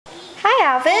Hi,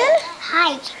 Alvin.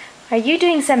 Hi. Are you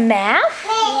doing some math?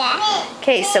 Yeah.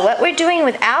 Okay, so what we're doing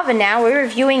with Alvin now, we're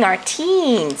reviewing our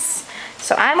teens.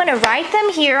 So I'm going to write them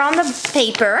here on the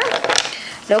paper.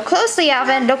 Look closely,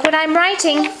 Alvin. Look what I'm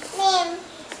writing.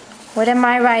 What am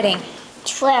I writing?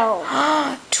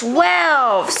 12.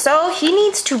 12. So he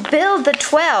needs to build the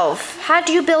 12. How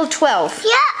do you build 12?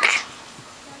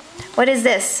 Yuck. What is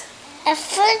this? A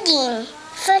 13.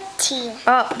 13.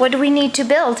 Oh, what do we need to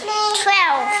build?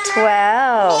 12.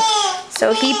 12.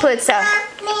 So he puts a...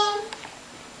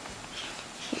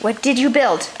 What did you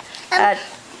build?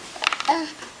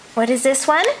 What is this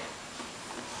one?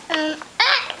 Don't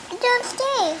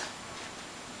stay.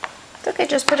 It's okay,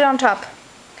 just put it on top.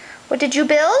 What did you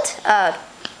build? A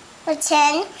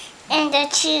 10 and a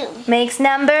 2. Makes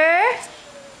number?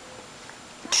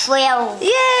 12.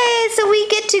 Yay! So we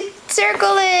get to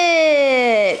circle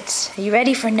it. Are you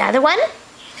ready for another one?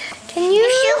 Can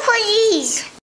you? Circle these.